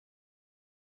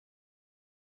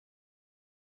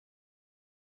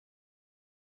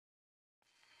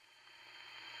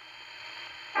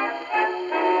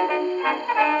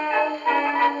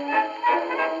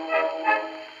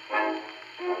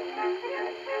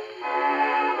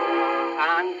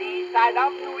side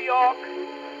of New York,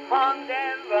 on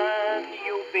Devon,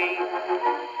 UP,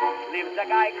 lives a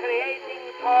guy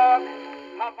creating talk.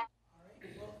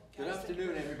 Good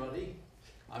afternoon, everybody.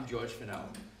 I'm George Fennell.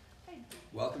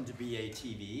 Welcome to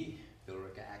BATV,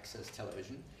 Billerica Access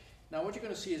Television. Now, what you're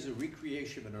going to see is a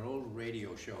recreation of an old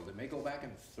radio show that may go back in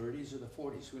the 30s or the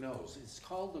 40s, who knows. It's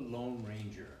called The Lone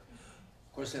Ranger.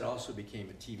 Of course, it also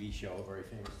became a TV show, a very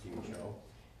famous TV show.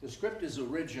 The script is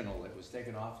original. It was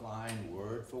taken offline,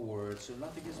 word for word, so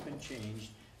nothing has been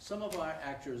changed. Some of our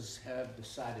actors have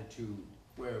decided to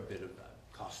wear a bit of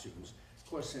costumes. Of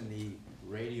course, in the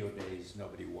radio days,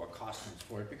 nobody wore costumes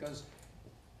for it because,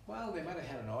 well, they might have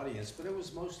had an audience, but it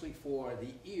was mostly for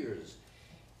the ears.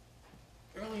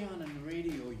 Early on in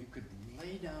radio, you could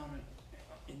lay down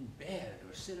in bed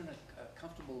or sit in a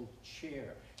comfortable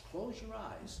chair, close your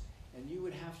eyes, and you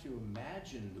would have to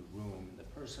imagine the room, the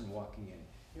person walking in,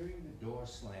 hearing the door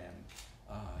slam,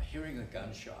 hearing a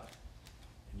gunshot.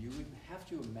 And you would have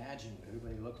to imagine what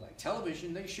everybody looked like.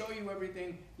 Television, they show you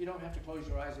everything. You don't have to close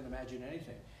your eyes and imagine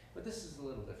anything. But this is a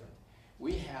little different.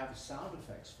 We have sound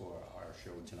effects for our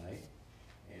show tonight.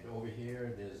 And over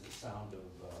here, there's the sound of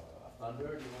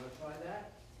thunder. Do you want to try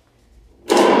that?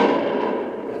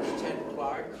 That's Ted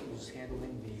Clark, who's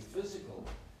handling the physical.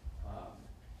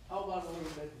 How about a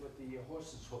little bit with the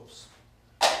horse's hooves?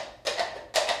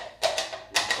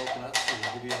 Coconuts, so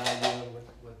we'll give you an idea of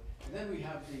what. And then we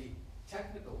have the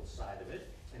technical side of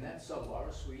it, and that's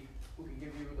Laura Sweet, who can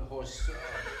give you the horse.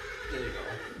 There you go.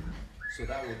 So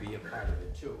that will be a part of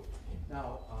it too.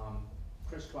 Now,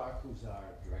 Chris Clark, who's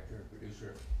our director and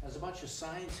producer, has a bunch of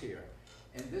signs here,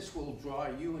 and this will draw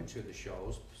you into the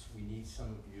shows. We need some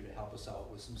of you to help us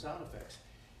out with some sound effects.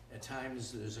 At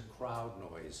times, there's a crowd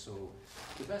noise, so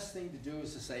the best thing to do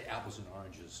is to say apples and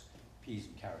oranges, peas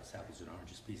and carrots, apples and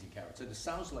oranges, peas and carrots. And it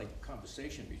sounds like a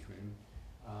conversation between them.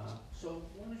 So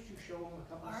why don't you show them a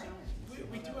couple of signs?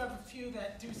 We do have a few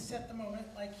that do set the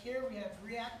moment. Like here, we have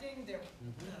reacting. They're,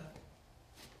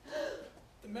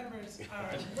 the members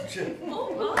are looking.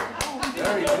 Oh, wow.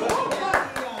 Very good.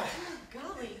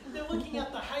 Golly. They're looking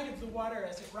at the height of the water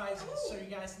as it rises. So you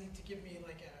guys need to give me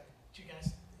like a, do you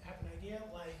guys have an idea?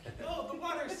 Like, oh, the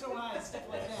water's so high, stuff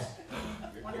like that.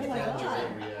 Oh my God.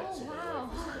 Oh, wow.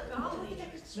 Golly.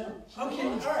 Okay, all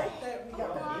right, there we go. All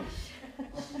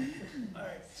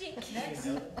right.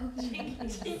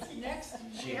 Next,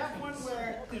 we have one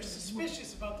where they're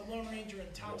suspicious about the Lone Ranger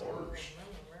and Tonto. All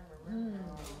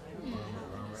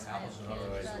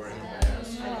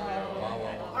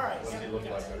right. What does he look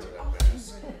like under that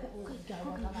mask? All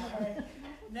right.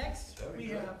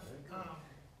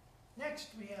 Next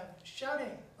we have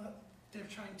shouting. They're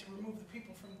trying to remove the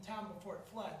people from the town before it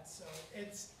floods. So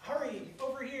it's hurry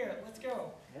over here. Let's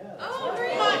go. Yeah. Oh,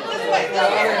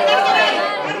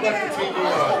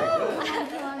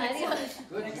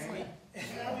 Good. Excellent.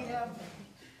 Now we have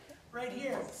right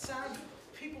here sound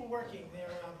people working.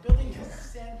 They're building a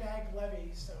sandbag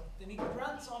levee. So they need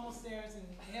grunts almost there. And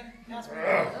pass me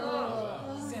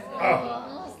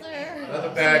Almost there.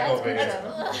 Another bag over here.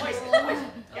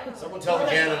 Someone tell the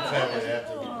Gannon family they have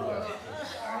to do that.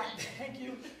 All right, thank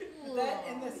you. That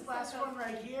and this last one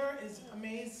right here is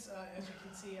Amaze. As you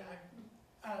can see,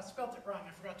 I spelt it wrong. I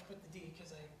forgot to put the D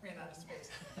because I ran out of space.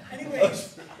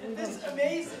 Anyways, this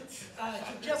Amaze,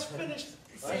 he just finished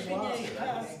saving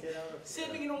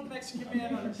an old Mexican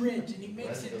man on a bridge, and he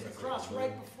makes it across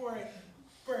right before it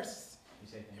bursts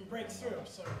and breaks through.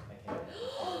 So.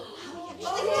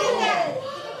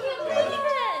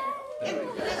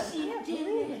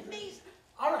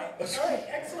 All right,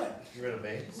 excellent. You're in a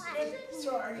maze?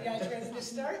 So are you guys ready to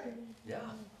start? Yeah.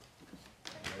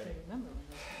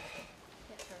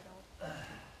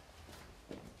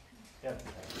 Yeah.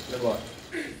 Good luck.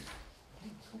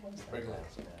 Break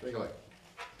legs. Break legs.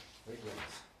 Break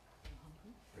legs.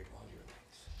 Break all your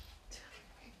legs.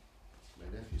 My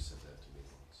nephew said that to me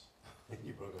once.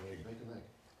 You broke a leg. Break a leg.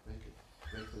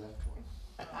 Break the left one.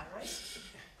 All right.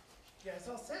 You guys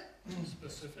all set?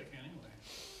 Specific anyway.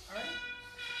 All right.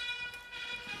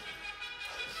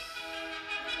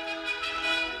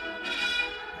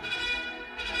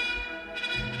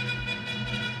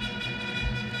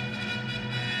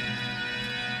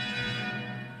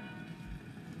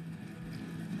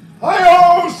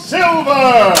 Hi-yo,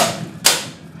 Silver!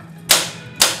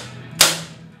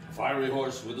 A fiery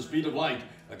horse with the speed of light,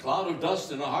 a cloud of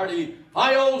dust, and a hearty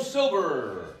Hi-yo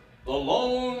Silver, the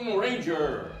Lone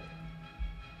Ranger.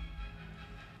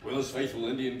 With his faithful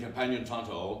Indian companion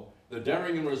Tonto, the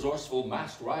daring and resourceful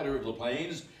masked rider of the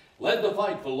plains led the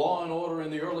fight for law and order in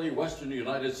the early western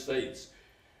United States.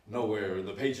 Nowhere in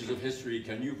the pages of history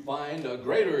can you find a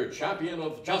greater champion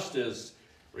of justice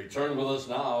Return with us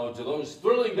now to those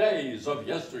thrilling days of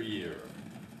yesteryear.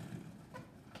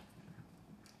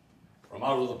 From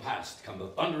out of the past come the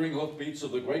thundering hoofbeats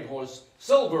of the great horse,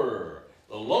 Silver.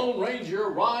 The Lone Ranger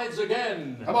rides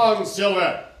again. Come on,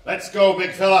 Silver. Let's go,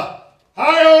 big fella.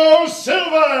 Hi-yo,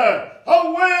 Silver!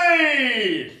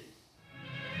 Away!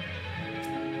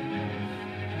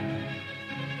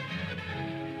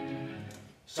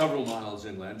 Several miles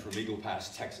inland from Eagle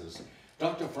Pass, Texas,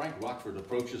 Dr. Frank Rockford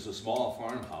approaches a small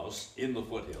farmhouse in the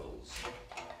foothills.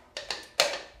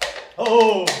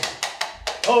 Ho!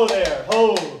 Ho there,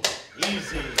 ho!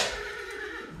 Easy.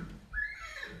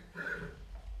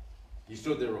 He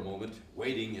stood there a moment,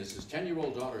 waiting as his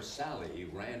 10-year-old daughter Sally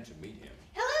ran to meet him.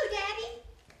 Hello,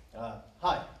 Daddy.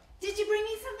 Hi. Did you bring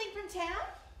me something from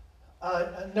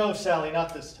town? No, Sally,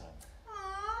 not this time.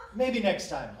 Aw. Maybe next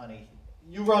time, honey.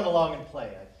 You run along and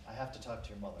play. I have to talk to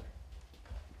your mother.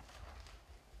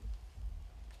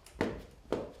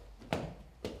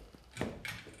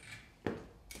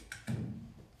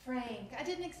 Frank, I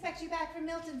didn't expect you back from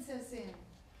Milton so soon.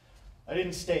 I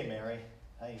didn't stay, Mary.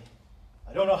 I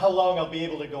don't know how long I'll be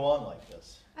able to go on like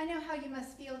this. I know how you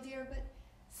must feel, dear, but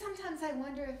sometimes I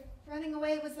wonder if running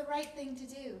away was the right thing to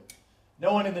do.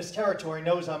 No one in this territory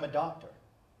knows I'm a doctor.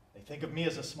 They think of me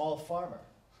as a small farmer.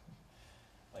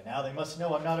 By now they must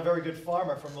know I'm not a very good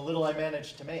farmer from the little I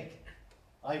managed to make.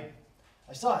 I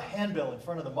saw a handbill in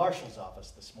front of the marshal's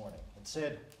office this morning. It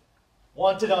said,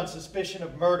 "Wanted on suspicion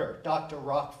of murder, Dr.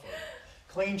 Rockford.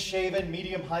 Clean-shaven,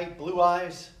 medium height, blue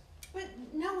eyes." But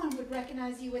no one would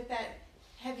recognize you with that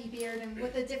heavy beard and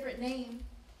with a different name.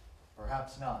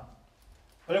 Perhaps not.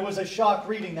 But it was a shock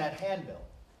reading that handbill.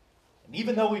 And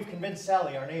even though we've convinced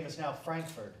Sally our name is now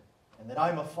Frankfurt, and that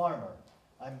I'm a farmer,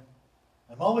 I'm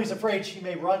always afraid she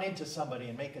may run into somebody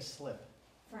and make a slip.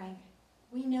 Frank,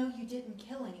 we know you didn't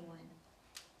kill anyone.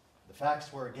 The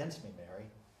facts were against me, Mary.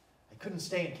 I couldn't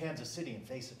stay in Kansas City and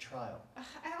face a trial.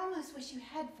 I almost wish you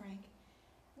had, Frank.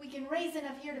 We can raise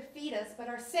enough here to feed us, but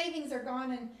our savings are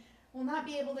gone and we'll not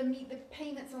be able to meet the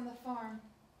payments on the farm.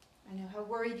 I know how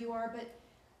worried you are, but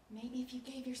maybe if you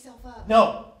gave yourself up.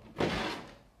 No!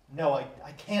 No,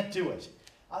 I can't do it.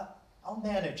 I'll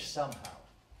manage somehow,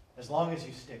 as long as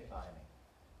you stick by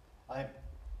me.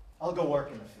 I'll go work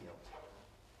in the field.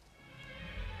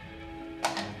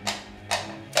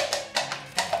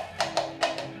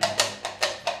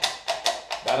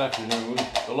 That afternoon,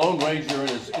 the Lone Ranger and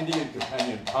his Indian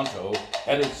companion Tonto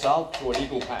headed south toward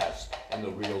Eagle Pass in the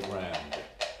Rio Grande.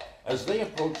 As they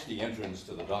approached the entrance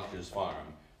to the doctor's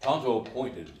farm, Tonto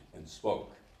pointed and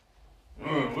spoke.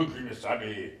 Oh, look, Miss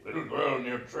Abby, little girl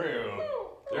near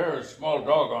trail. There's a small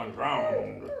dog on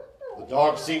ground. The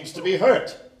dog seems to be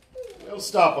hurt. We'll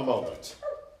stop a moment.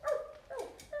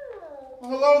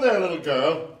 Well, hello there, little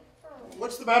girl.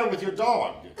 What's the matter with your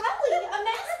dog? Golly, a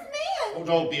masked man! Oh,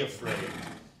 don't be afraid.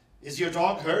 Is your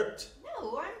dog hurt?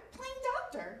 No, I'm plain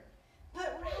doctor.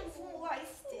 But Rags won't lie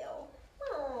still.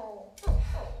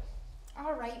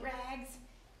 All right, Rags.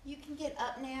 You can get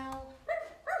up now.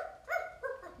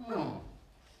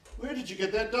 Where did you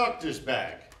get that doctor's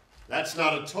bag? That's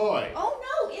not a toy. Oh,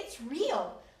 no, it's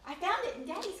real. I found it in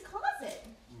Daddy's closet.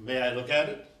 May I look at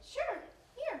it? Sure,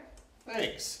 here.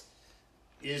 Thanks.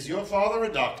 Is your father a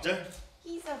doctor?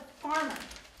 He's a farmer.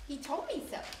 He told me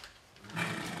so.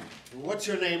 What's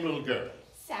your name, little girl?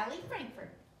 Sally Frankfurt.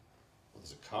 Well,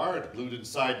 there's a card glued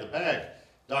inside the bag.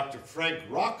 Dr. Frank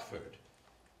Rockford.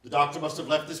 The doctor must have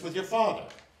left this with your father.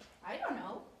 I don't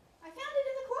know. I found it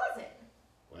in the closet.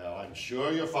 Well, I'm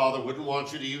sure your father wouldn't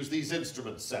want you to use these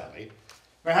instruments, Sally.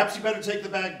 Perhaps you better take the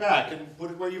bag back and put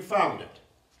it where you found it.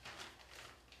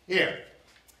 Here.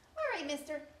 All right,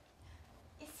 mister.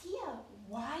 Is he a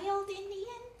wild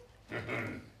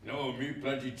Indian? No, me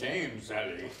plenty tame,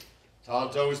 Sally.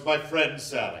 Tonto is my friend,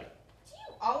 Sally. Do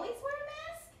you always wear a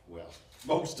mask? Well,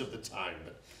 most of the time,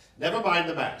 but never mind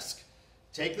the mask.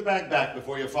 Take the bag back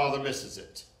before your father misses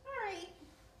it. All right.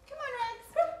 Come on,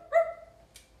 Rex.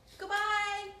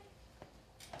 Goodbye.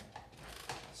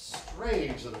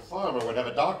 Strange that a farmer would have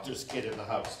a doctor's kit in the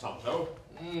house, Tonto.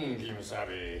 Miss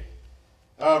Abby.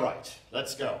 All right,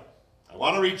 let's go. I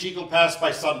want to reach Eagle Pass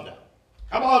by sundown.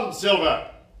 Come on, Silver.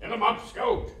 In 'em up,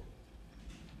 Scout.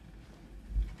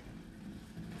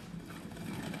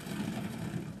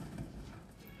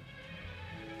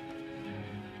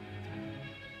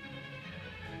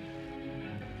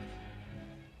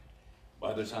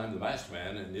 By the time the masked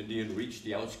man and Indian reached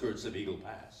the outskirts of Eagle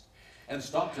Pass and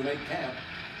stopped to make camp,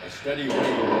 a steady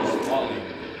rain was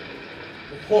falling.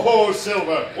 Whoa,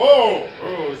 Silver, whoa!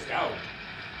 Oh, Scout.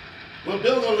 We'll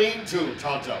build a lean-to,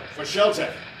 Tonto, for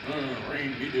shelter.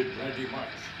 Rain needed plenty much.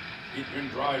 It been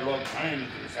dry long time,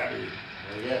 Miss Abby.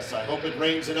 Well, yes, I hope it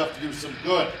rains enough to do some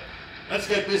good. Let's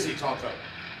get busy, Tonto.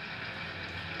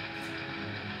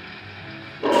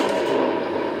 The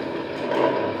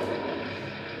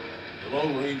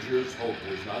Lone Ranger's hope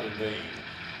was not in vain.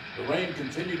 The rain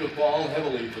continued to fall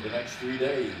heavily for the next 3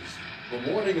 days.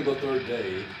 The morning of the third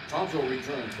day, Tonto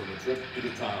returned from a trip into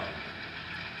town.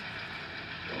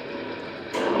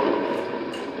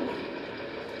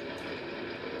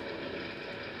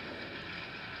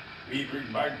 We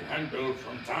bring back handbills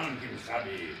from town, King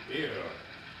Sabi. Here.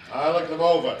 I looked them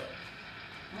over.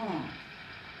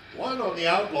 One on the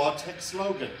outlaw Tex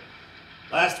Logan.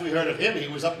 Last we heard of him, he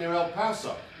was up near El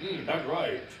Paso. That's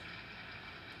right.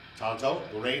 Tonto,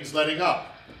 the rain's letting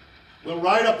up. We'll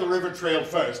ride up the river trail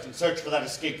first and search for that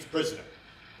escaped prisoner.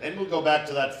 Then we'll go back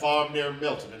to that farm near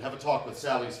Milton and have a talk with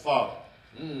Sally's father.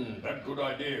 That's a good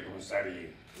idea, King Sabi.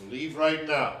 We'll leave right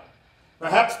now.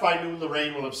 Perhaps by noon the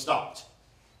rain will have stopped.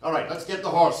 All right, let's get the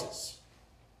horses.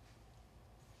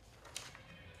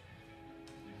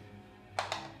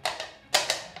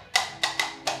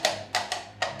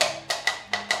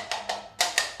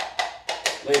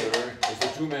 Later, as the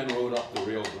two men rode up the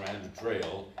Rio Grande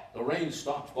Trail, the rain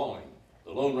stopped falling.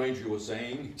 The Lone Ranger was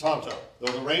saying, Tonto,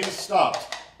 though the rain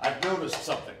stopped, I've noticed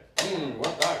something.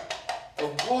 What's that? The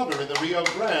water in the Rio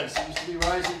Grande seems to be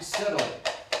rising steadily.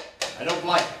 I don't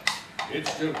like it.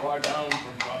 It's still far down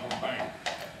from the bank.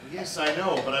 Yes, I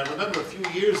know, but I remember a few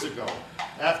years ago,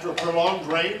 after a prolonged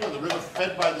rain, when the river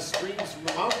fed by the streams from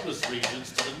the mountainous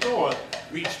regions to the north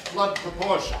reached flood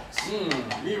proportions.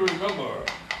 We remember.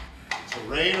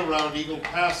 Terrain around Eagle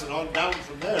Pass and on down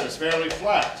from there is fairly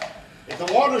flat. If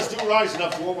the waters do rise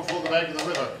enough to overflow the bank of the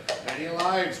river, many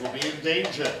lives will be in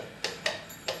danger.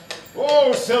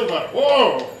 Whoa, Silver!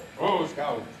 Whoa! Oh,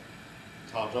 Scout.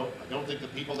 Tonto, I don't think the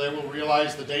people there will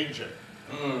realize the danger.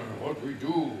 What we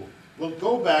do? We'll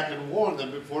go back and warn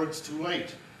them before it's too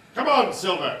late. Come on,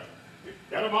 Silver!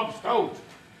 Get him up, Scout.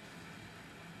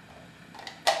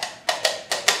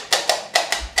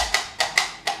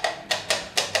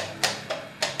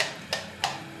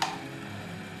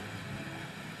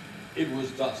 It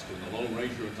was dusk when the Lone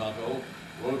Ranger and Tonto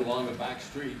rode along a back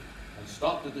street and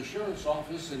stopped at the sheriff's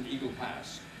office in Eagle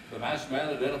Pass. The masked man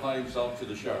identified himself to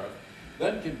the sheriff,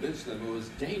 then convinced them there was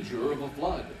danger of a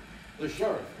flood. The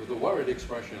sheriff, with a worried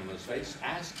expression on his face,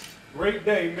 asked, Great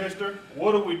day, mister.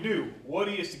 What do we do? What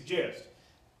do you suggest?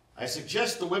 I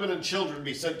suggest the women and children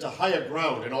be sent to higher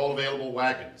ground in all available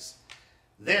wagons.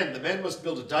 Then the men must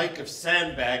build a dike of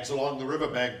sandbags along the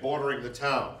riverbank bordering the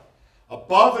town.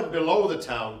 Above and below the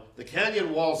town, the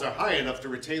canyon walls are high enough to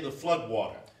retain the flood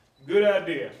water. Good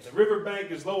idea. The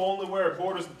riverbank is low only where it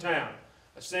borders the town.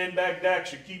 A sandbag dike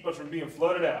should keep us from being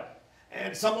flooded out.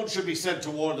 And someone should be sent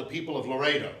to warn the people of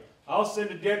Laredo. I'll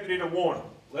send a deputy to warn them.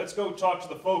 Let's go talk to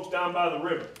the folks down by the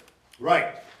river.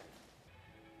 Right.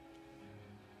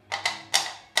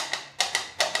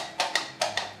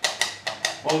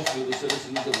 Most of the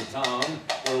citizens of the town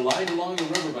were lined along the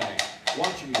riverbank,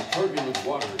 watching the turbulent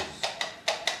waters.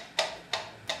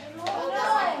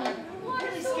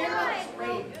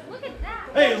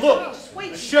 Hey, look!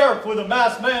 A sheriff with a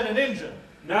masked man and engine.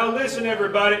 Now listen,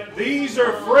 everybody. These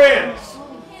are friends.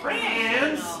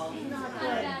 Friends?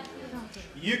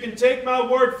 You can take my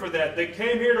word for that. They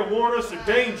came here to warn us of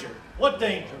danger. What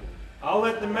danger? I'll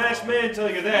let the masked man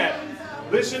tell you that.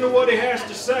 Listen to what he has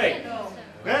to say.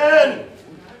 Men!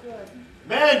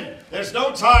 Men! There's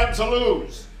no time to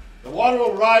lose. The water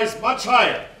will rise much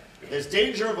higher. There's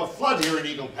danger of a flood here in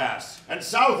Eagle Pass, and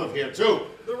south of here, too.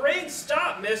 The rain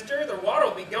stopped, mister. The water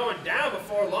will be going down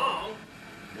before long.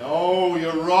 No,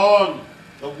 you're wrong.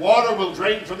 The water will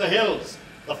drain from the hills.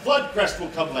 The flood crest will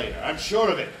come later, I'm sure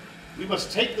of it. We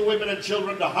must take the women and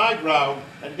children to high ground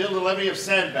and build a levee of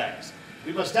sandbags.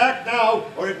 We must act now,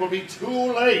 or it will be too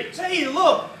late. Hey,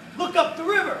 look! Look up the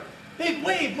river! Big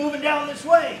wave moving down this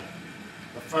way.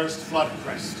 The first flood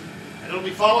crest. And it'll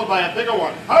be followed by a bigger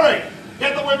one. Hurry!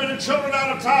 Get the women and children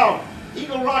out of town!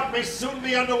 Eagle Rock may soon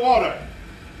be underwater.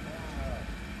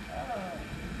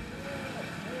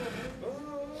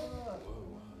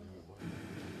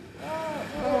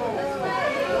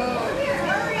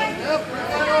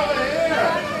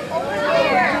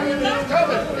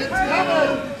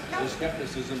 The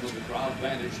skepticism of the crowd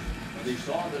vanished when they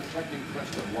saw the threatening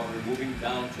crest of water moving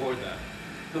down toward them.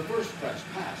 The first crest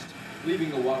passed, leaving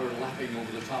the water lapping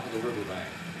over the top of the riverbank.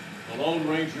 The Lone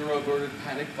Ranger averted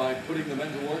panic by putting the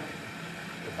men to work,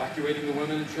 evacuating the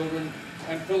women and children,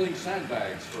 and filling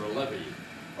sandbags for a levee.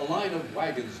 A line of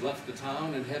wagons left the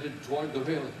town and headed toward the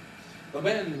hill. The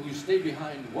men who stayed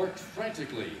behind worked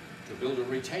frantically to build a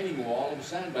retaining wall of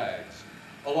sandbags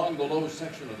along the low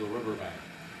section of the riverbank.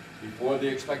 before the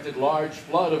expected large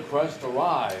flood of crust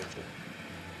arrived.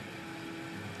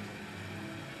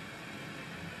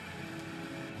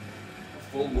 A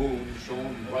full moon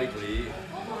shone brightly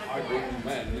on the hard-working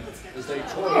men as they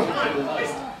toiled through the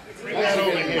night.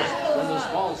 Mexicans from the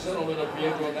small settlement of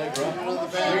Piedra Negra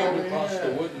sailed across the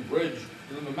wooden bridge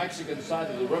to the Mexican side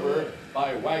of the river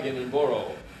by wagon and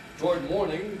burro. Toward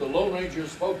morning, the Lone Ranger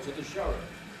spoke to the sheriff.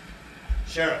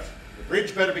 Sheriff, the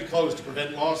bridge better be closed to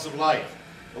prevent loss of life.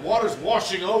 The water's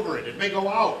washing over it. It may go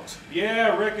out. Yeah,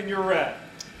 I reckon you're right.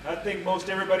 I think most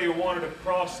everybody who wanted to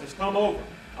cross has come over.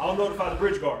 I'll notify the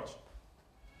bridge guards.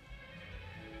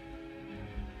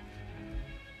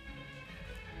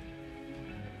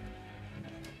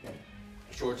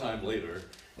 A short time later,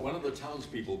 one of the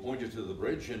townspeople pointed to the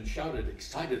bridge and shouted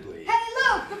excitedly,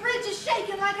 Hey, look! The bridge is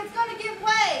shaking like it's gonna give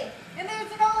way! And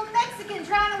there's an old Mexican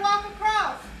trying to walk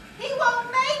across. He won't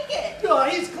make it! Oh,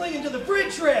 he's clinging to the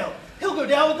bridge rail. He'll go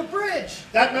down with the bridge.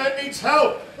 That man needs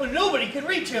help. Well, nobody can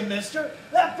reach him, mister.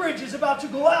 That bridge is about to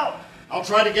go out. I'll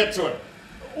try to get to him.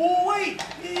 Oh, wait.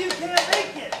 You can't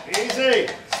make it.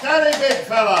 Easy. Steady, big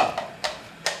fella.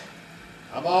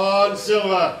 Come on,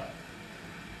 Silver.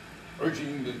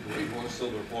 urging the great horse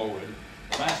Silver forward.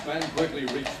 The masked man quickly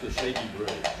reached the shaky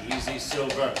bridge. Easy,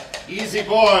 Silver. Easy,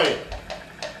 boy.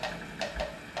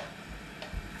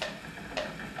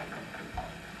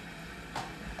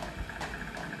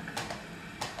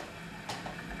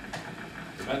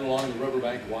 The men along the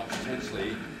riverbank watched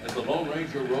tensely as the Lone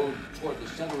Ranger rode toward the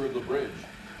center of the bridge,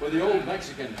 where the old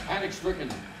Mexican, panic-stricken,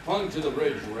 clung to the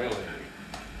bridge railing.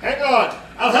 Hang on,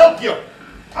 I'll help you.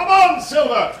 Come on,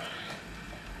 Silver.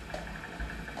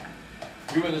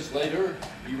 A few minutes later,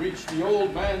 he reached the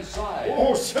old man's side.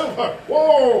 Whoa, Silver,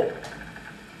 whoa.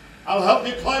 I'll help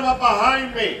you climb up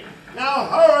behind me. Now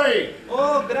hurry.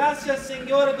 Oh, gracias,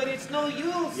 senor, but it's no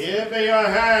use. Give me your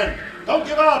hand. Don't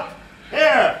give up.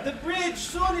 Here. The bridge,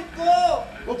 soon it go.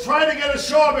 We'll try to get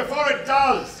ashore before it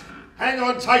does. Hang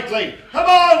on tightly. Come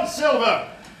on, Silver.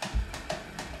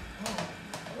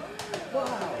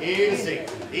 Easy.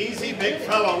 Easy, big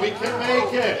fellow. We can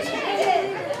make it.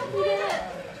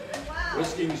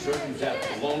 Risking certain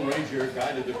death, the Lone Ranger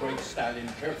guided the great stallion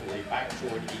carefully back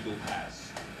toward Eagle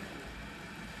Pass.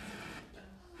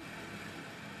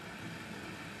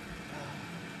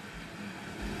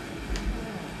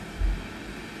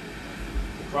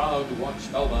 The crowd watched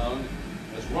spellbound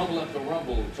as rumble after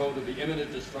rumble told of the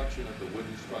imminent destruction of the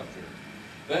wooden structure.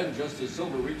 Then, just as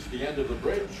Silver reached the end of the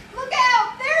bridge, Look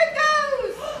out! There it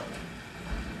goes!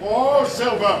 Whoa,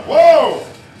 Silver. Whoa.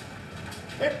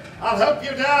 I'll help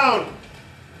you down.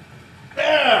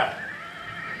 There.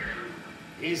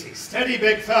 Easy. Steady,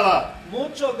 big fella.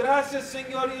 Mucho gracias,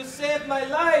 senor. You saved my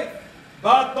life.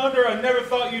 By thunder, I never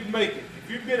thought you'd make it.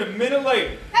 If you'd been a minute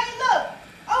later. Hey, look!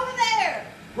 Over there!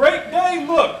 Great day,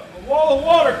 look! A wall of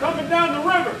water coming down the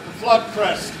river. The flood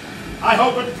crest. I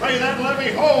hope and pray that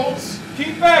levee holds.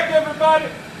 Keep back, everybody.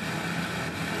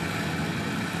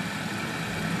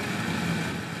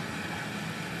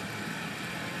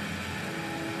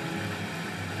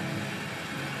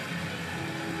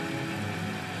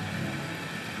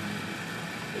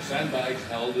 the sandbags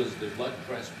held as the flood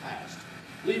crest passed,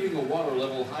 leaving the water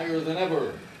level higher than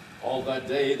ever. All that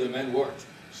day the men worked,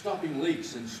 stopping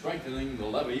leaks and strengthening the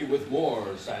levee with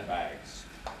more sandbags.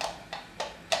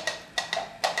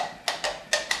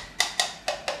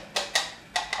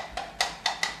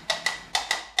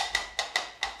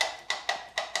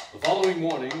 The following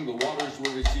morning, the waters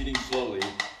were receding slowly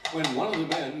when one of the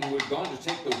men who had gone to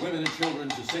take the women and children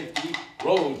to safety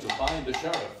rode to find the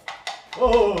sheriff.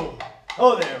 Whoa!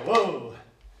 Oh there, whoa!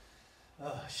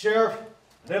 Sheriff,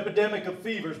 an epidemic of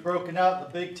fever's broken out in the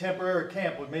big temporary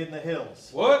camp we made in the hills.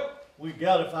 What? We've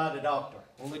got to find a doctor.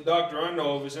 Only doctor I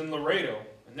know of is in Laredo,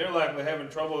 and they're likely having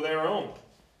trouble of their own.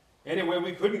 Anyway,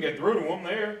 we couldn't get through to them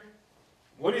there.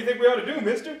 What do you think we ought to do,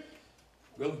 mister?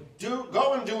 We'll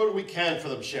go and do what we can for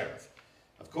them, Sheriff.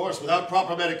 Of course, without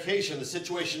proper medication, the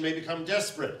situation may become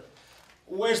desperate.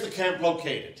 Where's the camp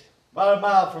located? About a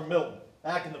mile from Milton,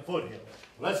 back in the foothills.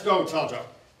 Let's go, Tonto.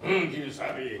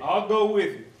 I'll go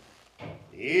with you.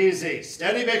 Easy.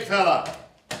 Steady, big fella.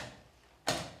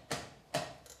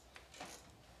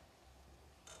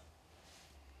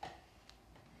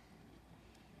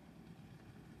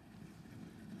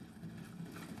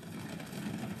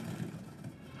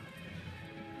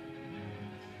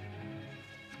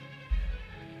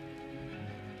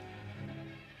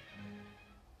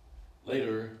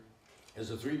 Later, as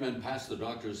the three men passed the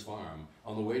doctor's farm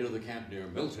on the way to the camp near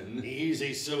Milton,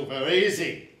 Easy, Silver,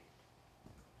 easy.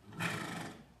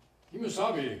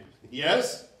 Kimasabi,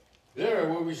 Yes? There,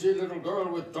 where we see little girl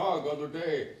with dog other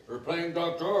day. Her playing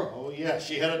doctor. Oh, yeah,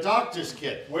 she had a doctor's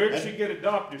kit. Where'd she get a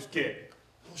doctor's kit?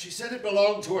 Well, she said it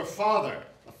belonged to her father,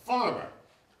 a farmer.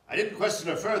 I didn't question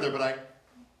her further, but I...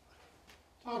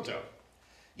 Tonto,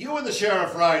 you and the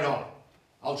sheriff ride on.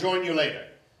 I'll join you later.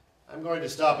 I'm going to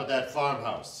stop at that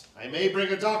farmhouse. I may bring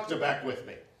a doctor back with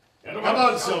me. Come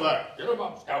on, Silver. Get him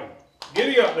up, Scout.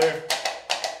 Giddy up there.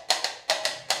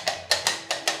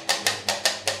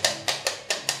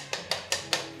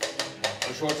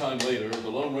 A short time later, the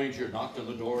Lone Ranger knocked on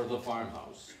the door of the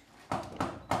farmhouse.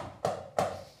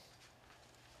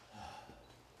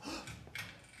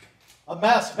 A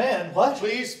masked man, what?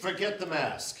 Please forget the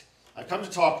mask. I've come to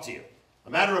talk to you. A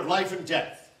matter of life and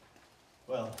death.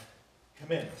 Well,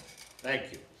 come in.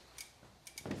 Thank you.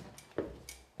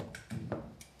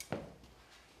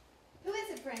 Who is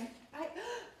it, Frank?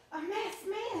 A masked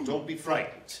man. Don't be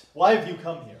frightened. Why have you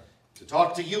come here? To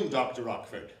talk to you, Dr.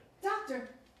 Rockford. Doctor,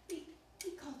 he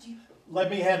called you. Let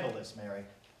me handle this, Mary.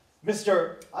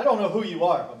 Mr. I don't know who you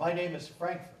are, but my name is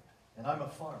Frankfurt, and I'm a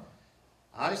farmer.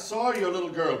 I saw your little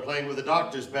girl playing with a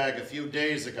doctor's bag a few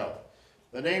days ago.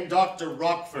 The name Dr.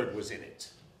 Rockford was in it.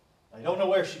 I don't know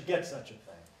where she gets such a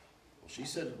thing. Well, she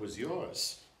said it was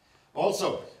yours.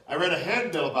 Also, I read a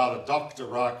handbill about a Dr.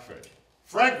 Rockford.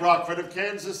 Frank Rockford of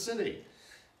Kansas City.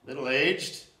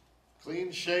 Middle-aged,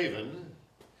 clean-shaven.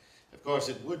 Of course,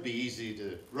 it would be easy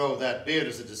to grow that beard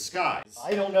as a disguise.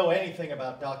 I don't know anything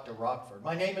about Dr. Rockford.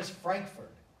 My name is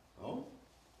Frankfurt. Oh?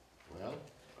 Well,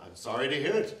 I'm sorry to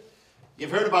hear it.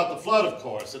 You've heard about the flood, of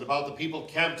course, and about the people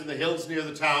camped in the hills near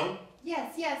the town?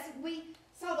 Yes, we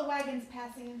saw the wagons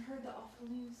passing and heard the awful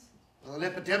news. Well, an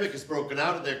epidemic has broken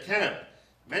out at their camp.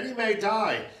 Many may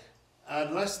die,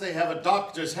 unless they have a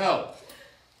doctor's help.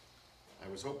 I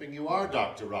was hoping you are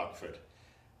Dr. Rockford.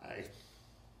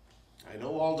 I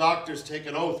know all doctors take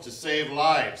an oath to save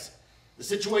lives. The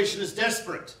situation is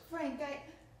desperate. Frank,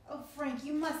 Frank,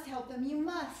 you must help them, you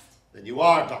must. Then you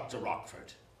are Dr.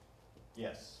 Rockford.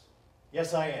 Yes.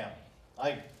 Yes, I am.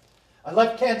 I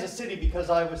left Kansas City because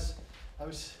I was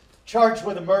charged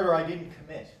with a murder I didn't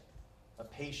commit. A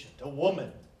patient, a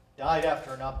woman, died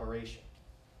after an operation.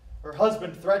 Her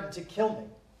husband threatened to kill me.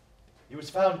 He was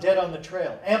found dead on the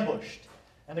trail, ambushed,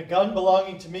 and a gun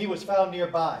belonging to me was found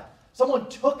nearby. Someone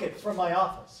took it from my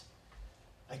office.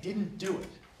 I didn't do it.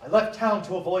 I left town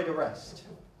to avoid arrest.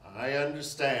 I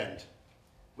understand.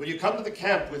 Will you come to the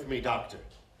camp with me, Doctor?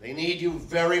 They need you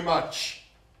very much.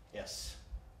 Yes.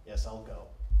 Yes, I'll go.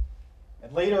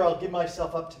 And later I'll give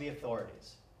myself up to the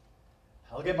authorities.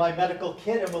 I'll get my medical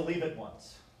kit and we'll leave at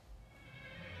once.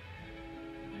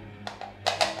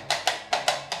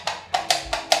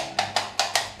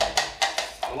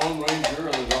 The Lone Ranger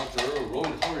and the doctor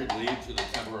rode hurriedly to the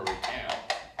temporary camp.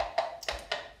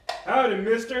 Howdy,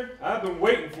 mister. I've been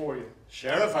waiting for you.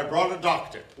 Sheriff, I brought a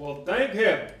doctor. Well, thank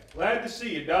heaven. Glad to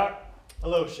see you, Doc.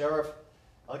 Hello, Sheriff.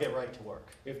 I'll get right to work.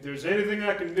 If there's anything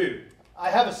I can do. I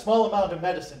have a small amount of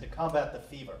medicine to combat the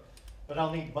fever, but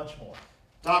I'll need much more.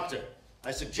 Doctor,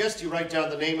 I suggest you write down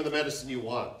the name of the medicine you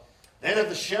want. Then have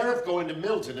the sheriff go into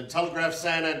Milton and telegraph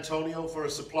San Antonio for a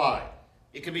supply.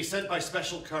 It can be sent by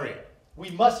special courier. We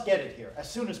must get it here as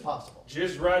soon as possible.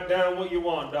 Just write down what you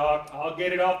want, Doc. I'll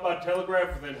get it off by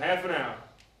telegraph within half an hour.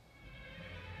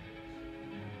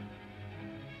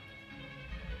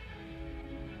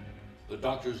 The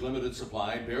doctor's limited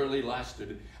supply barely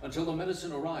lasted until the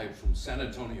medicine arrived from San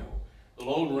Antonio. The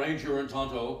Lone Ranger and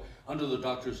Tonto, under the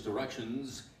doctor's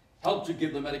directions, helped to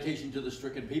give the medication to the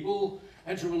stricken people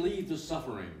and to relieve the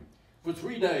suffering. For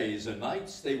 3 days and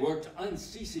nights, they worked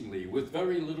unceasingly with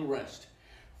very little rest.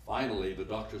 Finally, the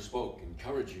doctor spoke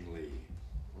encouragingly.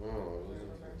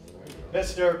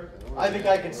 Mister, I think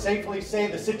I can safely say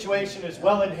the situation is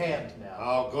well in hand now.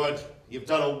 Oh, good. You've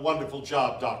done a wonderful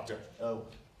job, Doctor. Oh,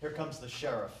 here comes the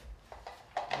sheriff.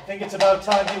 I think it's about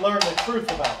time he learned the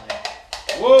truth about me.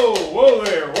 Whoa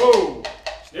there, whoa.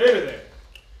 Steady there.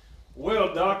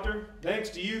 Well, Doctor, thanks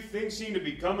to you, things seem to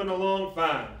be coming along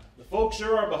fine. The folks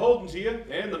sure are beholden to you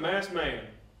and the masked man.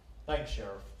 Thanks,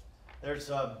 Sheriff.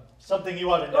 There's something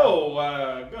you ought to know. Oh,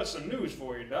 I got some news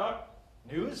for you, Doc.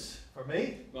 News? For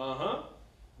me? Uh-huh.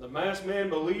 The masked man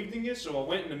believed in you, so I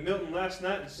went into Milton last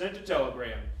night and sent a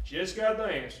telegram. Just got the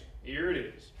answer. Here it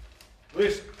is.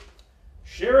 Listen.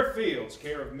 Sheriff Fields,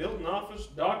 care of Milton office,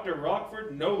 Dr.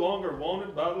 Rockford, no longer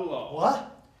wanted by the law.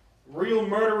 What? Real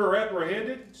murderer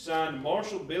apprehended, signed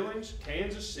Marshal Billings,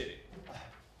 Kansas City.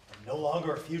 I'm no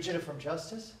longer a fugitive from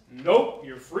justice? Nope,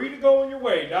 you're free to go on your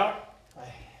way, Doc.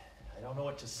 I don't know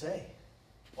what to say.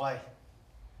 Why,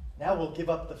 now we'll give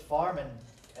up the farm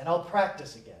and I'll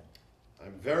practice again.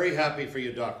 I'm very happy for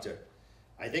you, Doctor.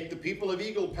 I think the people of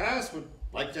Eagle Pass would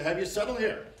like to have you settle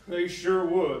here. They sure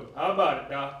would. How about it,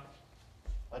 Doc?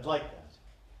 I'd like that.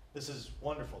 This is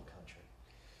wonderful country.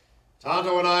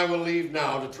 Tonto and I will leave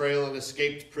now to trail an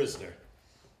escaped prisoner.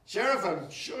 Sheriff,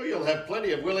 I'm sure you'll have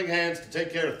plenty of willing hands to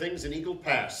take care of things in Eagle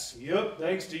Pass. Yup,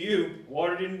 thanks to you.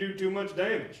 Water didn't do too much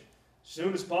damage. As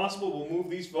soon as possible, we'll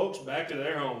move these folks back to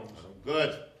their homes. Oh,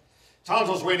 good.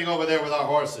 Tonto's waiting over there with our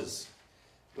horses.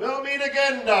 We'll meet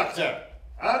again, Doctor.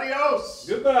 Adios.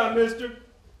 Goodbye, mister.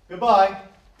 Goodbye.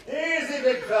 Easy,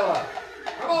 big fella.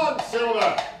 Come on,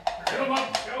 Silver. Get 'em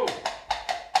up, go.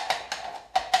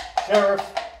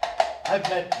 Sheriff, I've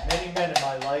met many men in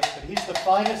my life, but he's the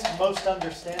finest and most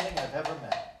understanding I've ever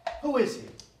met. Who is he?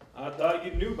 I thought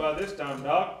you knew by this time,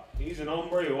 Doc. He's an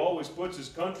hombre who always puts his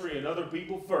country and other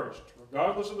people first,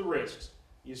 regardless of the risks.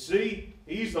 You see,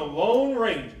 he's the Lone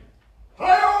Ranger.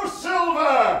 Hi-yo,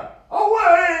 Silver!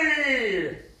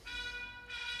 Away!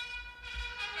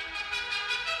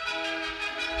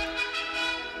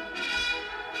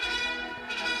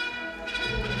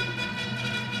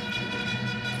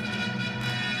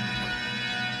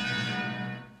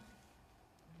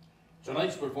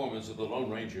 Tonight's performance of The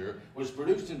Lone Ranger was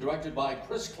produced and directed by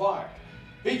Chris Clark,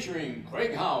 featuring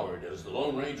Craig Howard as the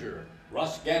Lone Ranger,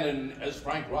 Russ Gannon as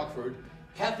Frank Rockford,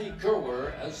 Kathy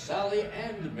Kerwer as Sally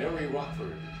and Mary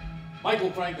Rockford,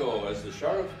 Michael Franco as the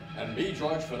Sheriff, and me,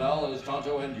 George Fennell, as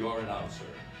Tonto and your announcer.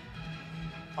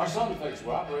 Our sound effects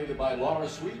were operated by Laura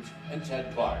Sweet and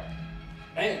Ted Clark,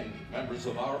 and members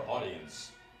of our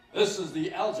audience. This is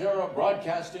the Altaira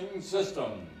Broadcasting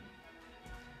System.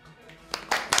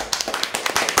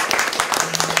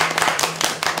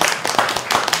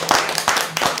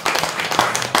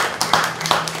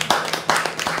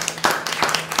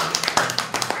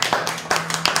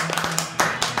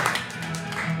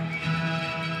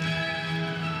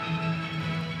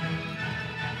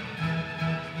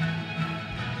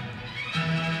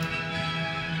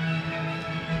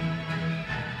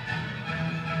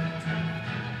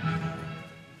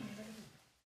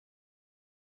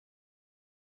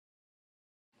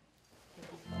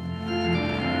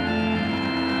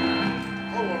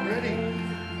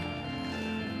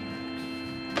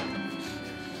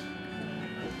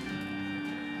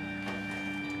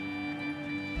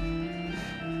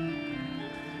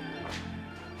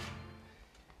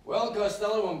 Well,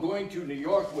 Costello, I'm going to New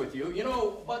York with you. You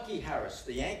know, Bucky Harris,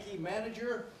 the Yankee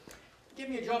manager, give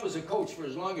me a job as a coach for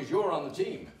as long as you're on the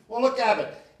team. Well, look,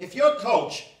 Abbott, if you're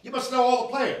coach, you must know all the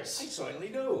players. I certainly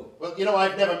do. Well, you know,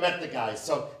 I've never met the guys,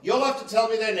 so you'll have to tell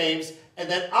me their names, and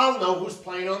then I'll know who's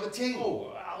playing on the team.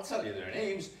 Oh, I'll tell you their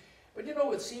names. But you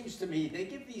know, it seems to me they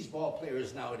give these ball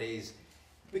players nowadays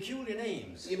peculiar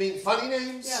names. You mean funny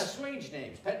names? Yeah, strange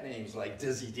names, pet names like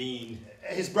Dizzy Dean.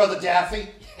 His brother Daffy?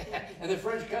 And their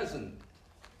French cousin.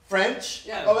 French?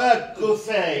 Yeah. Oh,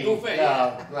 Gouffet. Gouffet, No,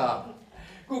 yeah. no.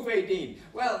 Gouffet Dean.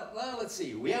 Well, let's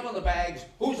see. We have on the bags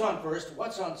who's on first,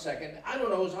 what's on second. I don't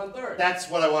know who's on third. That's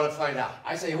what I want to find out.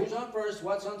 I say who's on first,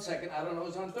 what's on second. I don't know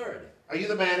who's on third. Are you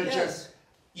the manager? Yes.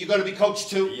 You going to be coach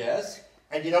too? Yes.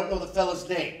 And you don't know the fella's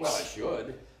names? Well, I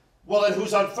should. Well, then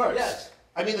who's on first? Yes.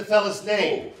 I mean the fella's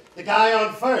name. Who? The guy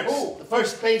on first. Who? The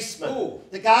first baseman. Who?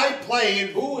 The guy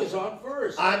playing. Who is on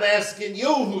first? I'm asking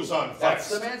you who's on first. That's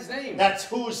the man's name. That's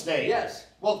whose name? Yes.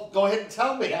 Well, go ahead and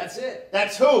tell me. That's it.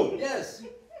 That's who? Yes.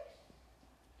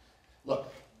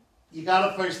 Look, you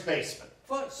got a first baseman.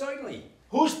 Certainly.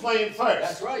 Who's playing first?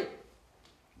 That's right.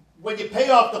 When you pay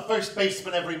off the first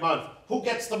baseman every month, who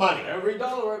gets the money? Every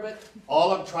dollar of it.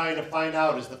 All I'm trying to find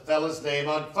out is the fella's name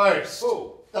on first.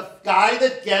 Who? The guy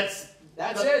that gets...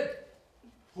 That's it.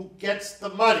 Who gets the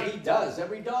money? He does,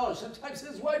 every dollar. Sometimes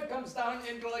his wife comes down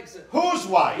and collects it. Whose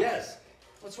wife? Yes.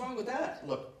 What's wrong with that?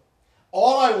 Look,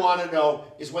 all I want to know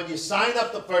is when you sign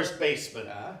up the first baseman,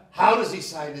 how does he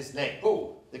sign his name?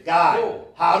 Who? The guy. Who?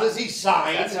 How does he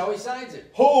sign? That's how he signs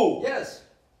it. Who? Yes.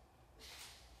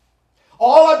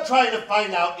 All I'm trying to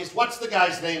find out is what's the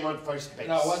guy's name on first base.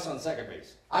 No, what's on second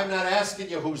base? I'm not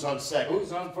asking you who's on second.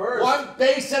 Who's on first? One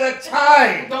base at a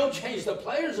time. Don't change the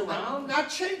players around. I'm not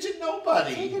changing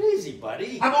nobody. Take it easy,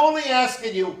 buddy. I'm only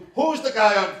asking you who's the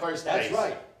guy on first base. That's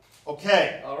right.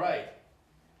 Okay. All right.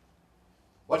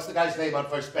 What's the guy's name on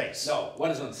first base? No, what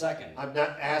is on second? I'm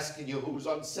not asking you who's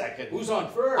on second. Who's on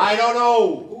first? I don't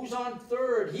know. Who's on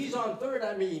third? He's on third,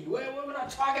 I mean. We're not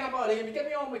talking about him. You get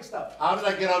me all mixed up. How did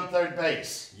I get on third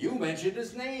base? You mentioned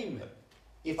his name.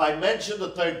 If I mentioned the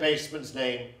third baseman's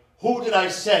name, who did I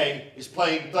say is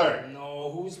playing third?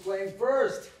 No, who's playing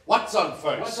first? What's on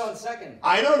first? What's on second?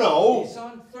 I don't know. He's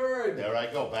on third. There I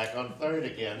go, back on third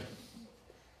again.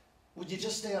 Would you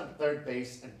just stay on third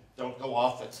base and don't go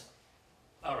off it?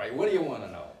 All right, what do you want to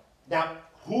know? Now,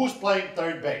 who's playing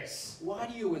third base? Why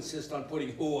do you insist on putting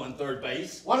who on third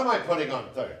base? What am I putting on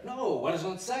third? No, what is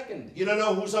on second? You don't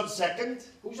know who's on second?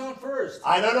 Who's on first?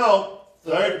 I don't know.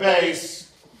 Third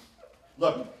base.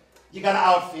 Look, you got an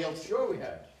outfield. Sure we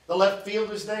have. The left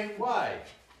fielder's name? Why?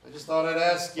 I just thought I'd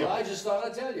ask you. Well, I just thought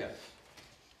I'd tell you.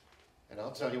 And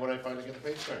I'll tell you when I finally get the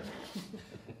page turned.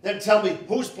 Then tell me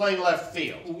who's playing left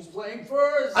field. Who's playing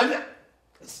first?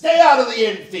 Stay out of the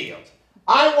infield.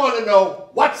 I want to know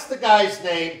what's the guy's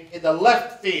name in the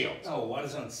left field. Oh, what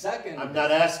is on second? I'm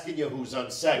not asking you who's on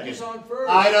second. Who's on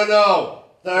first? I don't know.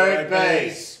 Third Third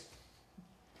base.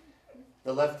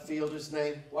 The left fielder's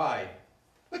name? Why?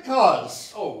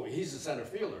 Because. Oh, he's the center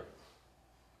fielder.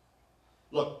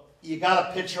 Look, you got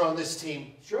a pitcher on this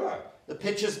team. Sure. The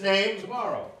pitcher's name?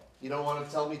 Tomorrow. You don't want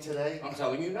to tell me today? I'm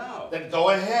telling you now. Then go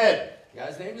ahead. The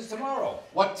guy's name is Tomorrow.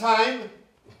 What time?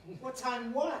 What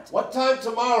time what? What time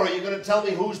tomorrow are you going to tell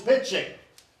me who's pitching?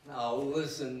 Now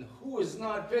listen, who is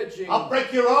not pitching? I'll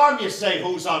break your arm, you say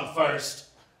who's on first.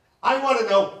 I want to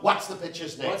know what's the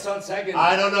pitcher's name. What's on second?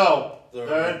 I don't know.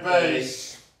 Third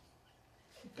base.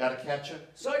 Got a catcher?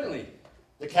 Certainly.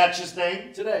 The catcher's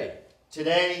name? Today.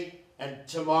 Today and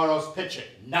tomorrow's pitching.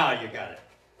 Now you got it.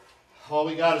 All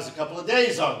we got is a couple of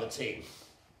days on the team.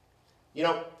 You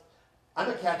know, I'm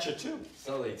a catcher too.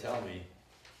 So they tell me.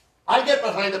 I get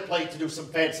behind the plate to do some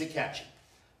fancy catching.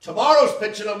 Tomorrow's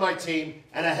pitching on my team,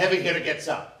 and a heavy hitter gets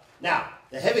up. Now,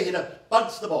 the heavy hitter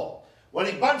bunts the ball. When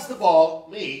he bunts the ball,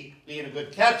 me, being a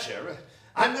good catcher,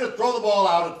 I'm going to throw the ball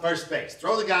out at first base.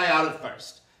 Throw the guy out at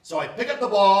first. So I pick up the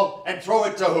ball and throw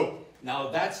it to who? Now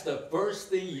that's the first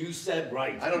thing you said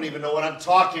right. I don't even know what I'm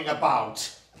talking about.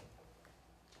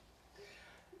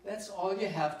 That's all you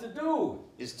have to do.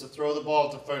 Is to throw the ball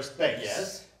to first base.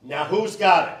 Yes. Now who's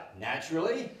got it?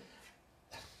 Naturally.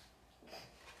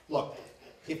 Look,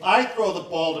 if I throw the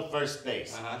ball to first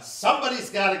base, somebody's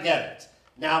got to get it.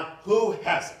 Now, who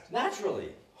has it? Naturally.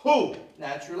 Who?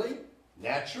 Naturally.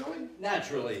 Naturally?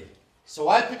 Naturally. So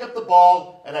I pick up the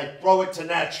ball and I throw it to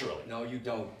naturally. No, you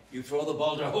don't. You throw the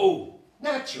ball to who?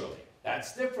 Naturally.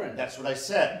 That's different. That's what I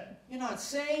said. You're not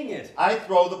saying it. I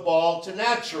throw the ball to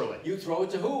naturally. You throw it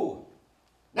to who?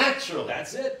 Naturally.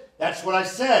 That's it. That's what I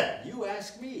said. You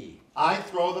ask me. I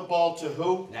throw the ball to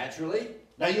who? Naturally.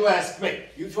 Now you ask me.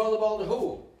 You throw the ball to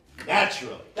who?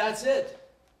 Naturally. That's it.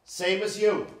 Same as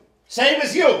you. Same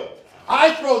as you.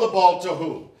 I throw the ball to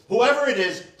who? Whoever it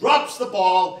is drops the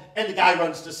ball and the guy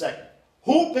runs to second.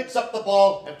 Who picks up the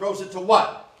ball and throws it to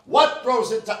what? What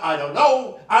throws it to I don't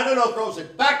know. I don't know throws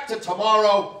it back to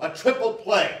Tomorrow, a triple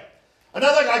play.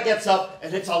 Another guy gets up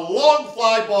and hits a long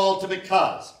fly ball to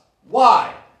because.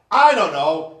 Why? I don't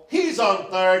know. He's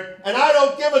on third and I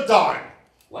don't give a darn.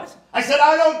 What? I said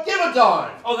I don't give a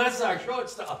darn. Oh, that's our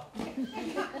shortstop.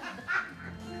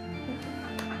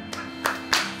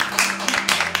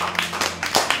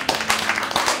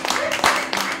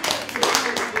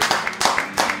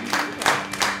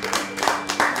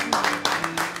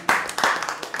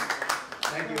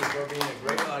 Thank you for being a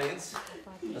great audience.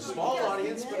 A small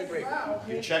audience, but a great one.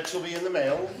 Your checks will be in the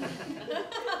mail.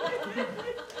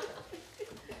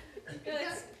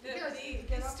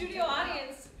 The studio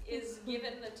audience is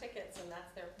given the tickets, and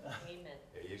that's their payment.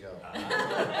 There you go.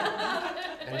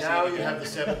 And now you have the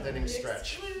seventh inning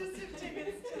stretch. Exclusive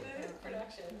tickets to the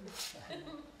production.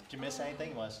 Did you miss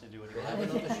anything? You want us to do it We'll have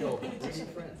again? another show. Bring your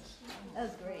friends. That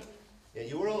was great. Yeah,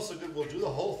 you were also good. We'll do the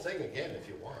whole thing again if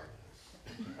you want.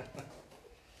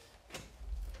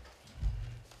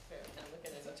 They're kind of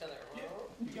looking at each other.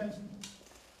 You guys,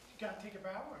 you got to take a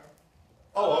bow or?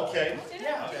 Oh, okay.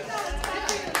 Yeah.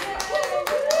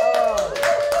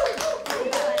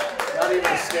 Not even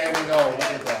a standing O. Look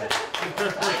at that.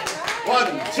 1,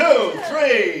 2,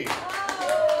 3.